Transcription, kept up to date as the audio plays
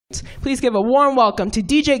Please give a warm welcome to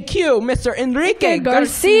DJ Q, Mr. Enrique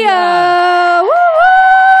Garcia. Woo woo!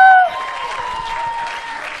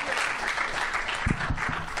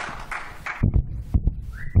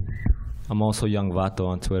 I'm also Young Vato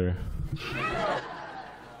on Twitter.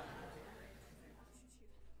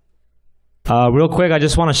 Real quick, I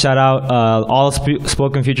just want to shout out all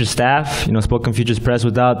Spoken Futures staff. You know, Spoken Futures Press,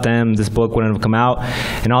 without them, this book wouldn't have come out.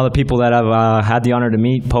 And all the people that I've had the honor to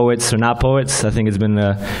meet, poets or not poets. I think it's been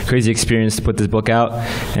a crazy experience to put this book out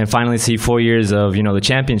and finally see 4 years of, you know, the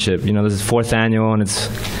championship. You know, this is 4th annual and it's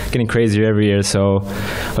getting crazier every year. So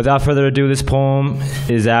without further ado, this poem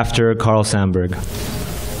is after Carl Sandburg.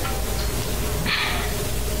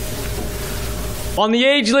 On the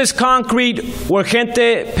ageless concrete, where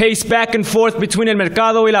gente paced back and forth between el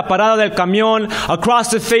mercado y la parada del camión,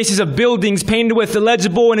 across the faces of buildings painted with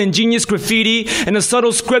illegible and ingenious graffiti and a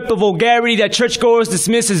subtle script of vulgarity that churchgoers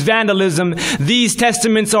dismiss as vandalism, these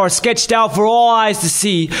testaments are sketched out for all eyes to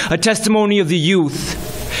see, a testimony of the youth.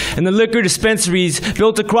 In the liquor dispensaries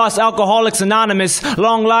built across Alcoholics Anonymous,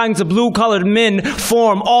 long lines of blue-collared men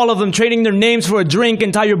form, all of them trading their names for a drink,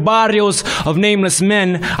 entire barrios of nameless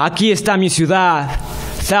men. Aquí está mi ciudad.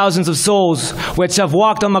 Thousands of souls which have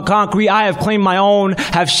walked on the concrete I have claimed my own,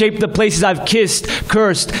 have shaped the places I've kissed,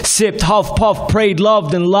 cursed, sipped, huffed, puffed, prayed,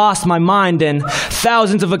 loved, and lost my mind in.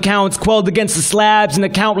 Thousands of accounts quelled against the slabs and the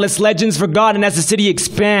countless legends forgotten as the city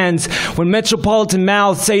expands. When metropolitan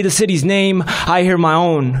mouths say the city's name, I hear my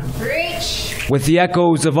own. Preach. With the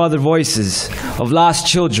echoes of other voices, of lost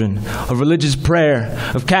children, of religious prayer,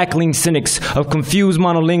 of cackling cynics, of confused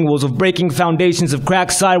monolinguals, of breaking foundations, of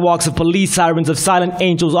cracked sidewalks, of police sirens, of silent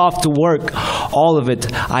angels off to work. All of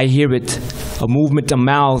it, I hear it. A movement of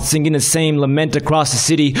mouths singing the same lament across the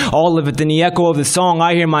city. All of it in the echo of the song,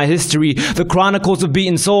 I hear my history. The chronicles of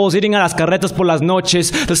beaten souls, eating a las carretas por las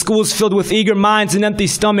noches. The schools filled with eager minds and empty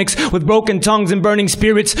stomachs, with broken tongues and burning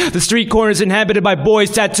spirits. The street corners inhabited by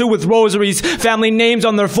boys tattooed with rosaries, family names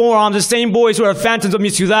on their forearms. The same boys who are phantoms of mi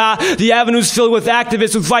ciudad. The avenues filled with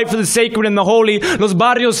activists who fight for the sacred and the holy. Los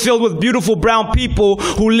barrios filled with beautiful brown people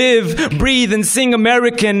who live, breathe, and sing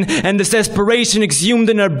American. And this desperation exhumed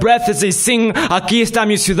in their breath as they sing, aquí está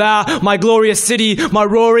mi ciudad, my glorious city, my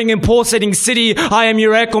roaring and pulsating city. I am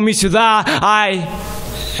your echo, mi ciudad. I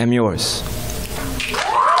am yours.